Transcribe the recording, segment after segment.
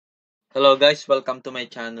Hello guys, welcome to my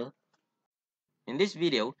channel. In this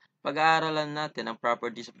video, pag-aaralan natin ang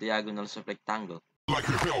properties of diagonals of rectangle. Like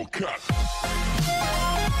a Hellcat.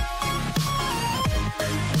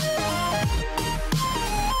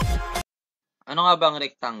 Ano nga ba ang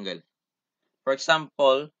rectangle? For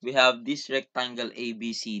example, we have this rectangle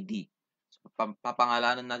ABCD. So,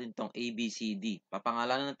 papangalanan natin tong ABCD.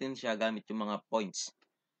 Papangalanan natin siya gamit yung mga points.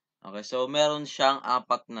 Okay, so meron siyang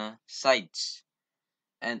apat na sides.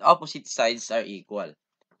 And opposite sides are equal.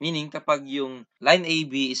 Meaning, kapag yung line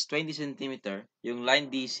AB is 20 cm, yung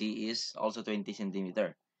line DC is also 20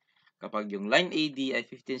 cm. Kapag yung line AD ay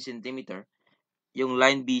 15 cm, yung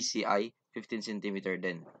line BC ay 15 cm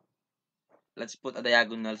din. Let's put a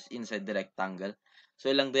diagonal inside the rectangle.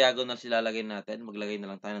 So, ilang diagonals ilalagay natin? Maglagay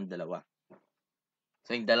na lang tayo ng dalawa.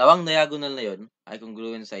 So, yung dalawang diagonal na yun ay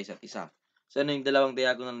congruent sa isa't isa. So, ano yung dalawang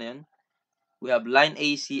diagonal na yun? We have line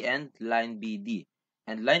AC and line BD.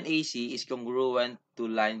 And line AC is congruent to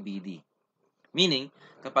line BD. Meaning,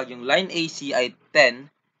 kapag yung line AC ay 10,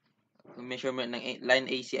 yung measurement ng line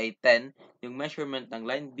AC ay 10, yung measurement ng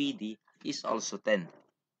line BD is also 10.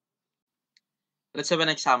 Let's have an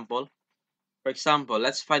example. For example,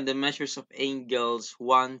 let's find the measures of angles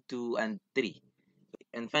 1, 2, and 3.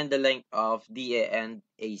 And find the length of DA and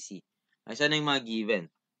AC. Ay, saan yung mga given?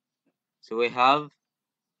 So, we have,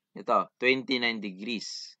 ito, 29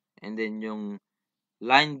 degrees. And then, yung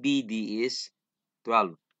line BD is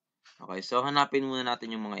 12. Okay, so hanapin muna natin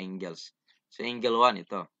yung mga angles. So, angle 1,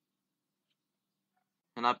 ito.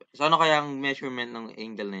 So, ano kaya ang measurement ng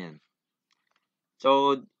angle na yan?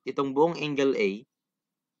 So, itong buong angle A,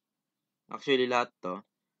 actually lahat to,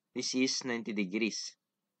 this is 90 degrees.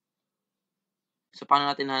 So, paano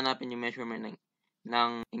natin hanapin yung measurement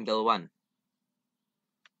ng angle 1?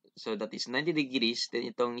 So, that is 90 degrees. Then,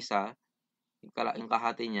 itong isa, yung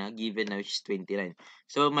kahati niya, given na which is 29.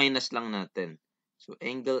 So, minus lang natin. So,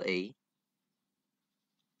 angle A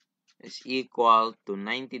is equal to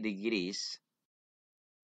 90 degrees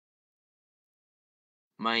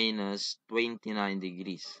minus 29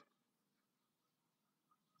 degrees.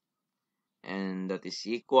 And that is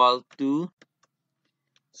equal to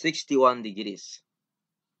 61 degrees.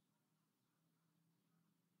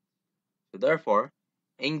 So, therefore,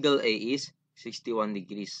 angle A is 61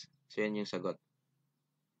 degrees. So, yan yung sagot.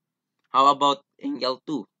 How about angle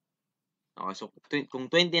 2? Okay, so kung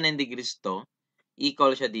 29 degrees to,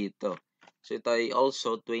 equal siya dito. So, ito ay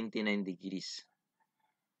also 29 degrees.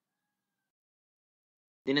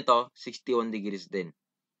 Din ito, 61 degrees din.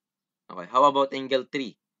 Okay, how about angle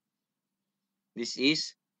 3? This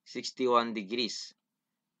is 61 degrees.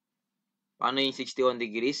 Paano yung 61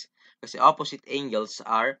 degrees? Kasi opposite angles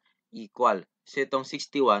are equal. So, itong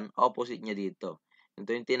 61, opposite niya dito. Yung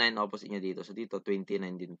 29, opposite niya dito. So, dito, 29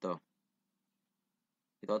 din to.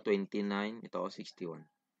 Ito, 29. Ito, 61.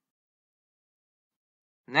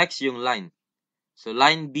 Next, yung line. So,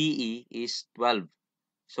 line BE is 12.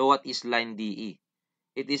 So, what is line DE?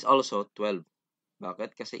 It is also 12.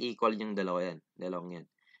 Bakit? Kasi equal yung dalawa yan. Dalawang yan.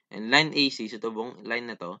 And line AC, so itong line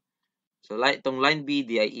na to, so itong line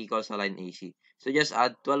BD ay equal sa line AC. So, just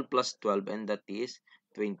add 12 plus 12 and that is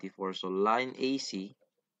 24. So, line AC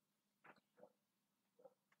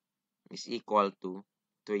is equal to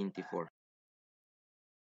 24.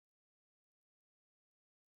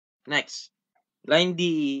 Next, line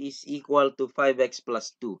DE is equal to 5x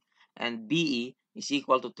plus 2 and BE is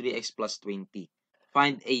equal to 3x plus 20.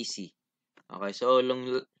 Find AC. Okay, so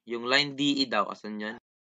yung line DE daw, asan yan?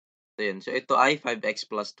 Ito yun. So, ito ay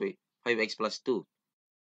 5x plus 2. 5x plus 2.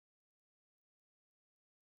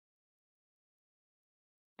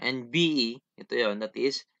 And BE, ito yun, that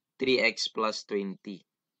is 3x plus 20.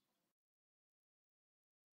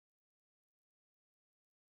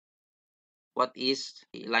 What is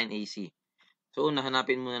line AC? So, una,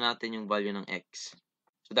 hanapin muna natin yung value ng x.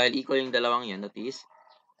 So, dahil equal yung dalawang yan, that is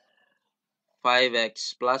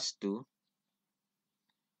 5x plus 2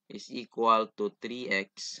 is equal to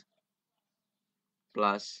 3x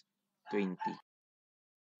plus 20.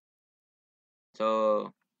 So,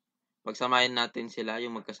 pagsamahin natin sila,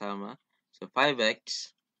 yung magkasama. So,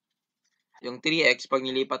 5x. Yung 3x, pag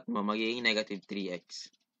nilipat mo, magiging negative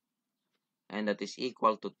 3x. And that is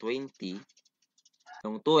equal to 20.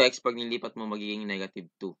 Yung 2x, pag nilipat mo, magiging negative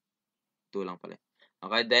 2. 2 lang pala.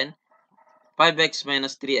 Okay, then, 5x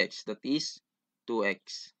minus 3x, that is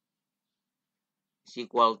 2x. Is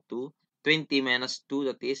equal to 20 minus 2,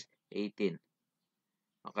 that is 18.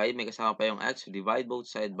 Okay, may kasama pa yung x, so divide both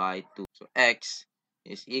sides by 2. So, x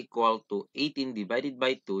is equal to 18 divided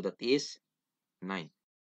by 2, that is 9.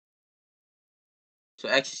 So,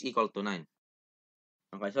 x is equal to 9.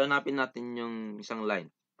 Okay, so hanapin natin yung isang line.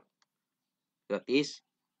 That is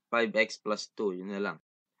 5x plus 2. Yun na lang.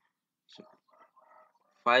 So,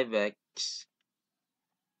 5x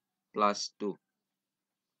plus 2.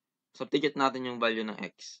 Substitute natin yung value ng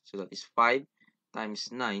x. So, that is 5 times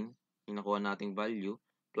 9, yung nakuha nating value,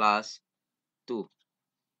 plus 2.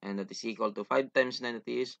 And that is equal to 5 times 9, that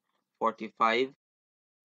is 45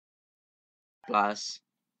 plus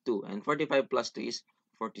 2. And 45 plus 2 is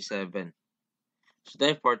 47. So,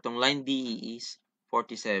 therefore, tong line DE is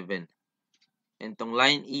 47. And tong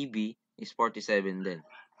line EB is 47 din.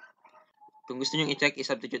 Kung gusto nyo i-check,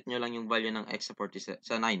 i-substitute nyo lang yung value ng x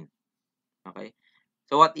sa 9. Okay?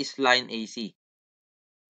 So, what is line AC?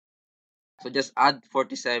 So, just add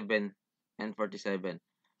 47 and 47.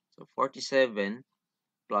 So, 47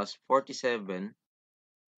 plus 47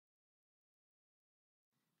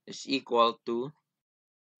 is equal to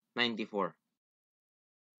 94.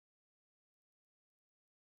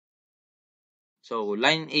 So,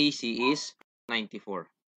 line AC is 94.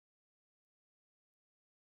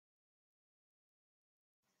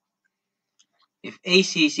 If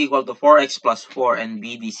AC is equal to 4x plus 4 and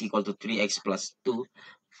BD is equal to 3x plus 2,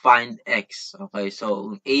 find x. Okay,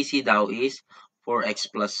 so AC daw is 4x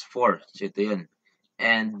plus 4. So, ito yun.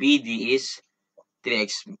 And BD is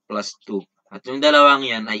 3x plus 2. At yung dalawang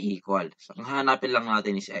yan ay equal. So, ang hanapin lang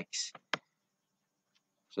natin is x.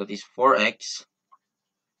 So, that is 4x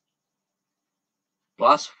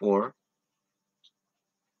plus 4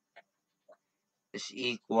 is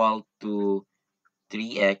equal to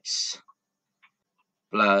 3x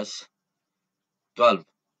plus 12.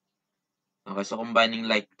 Okay, so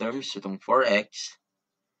combining like terms, itong 4x,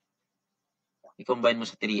 i-combine mo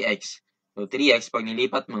sa 3x. So, 3x, pag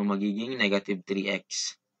nilipat mo, magiging negative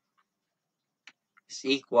 3x is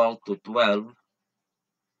equal to 12.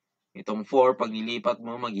 Itong 4, pag nilipat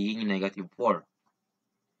mo, magiging negative 4.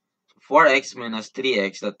 So, 4x minus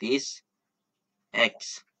 3x, that is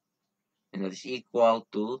x. And that is equal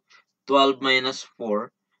to 12 minus 4,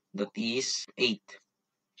 that is 8.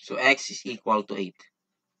 So, x is equal to 8.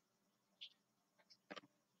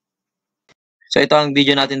 So, ito ang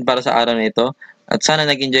video natin para sa araw na ito. At sana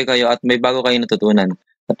nag-enjoy kayo at may bago kayong natutunan.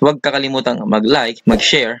 At huwag kakalimutang mag-like,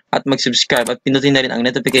 mag-share, at mag-subscribe at pinutin na rin ang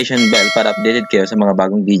notification bell para updated kayo sa mga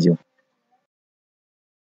bagong video.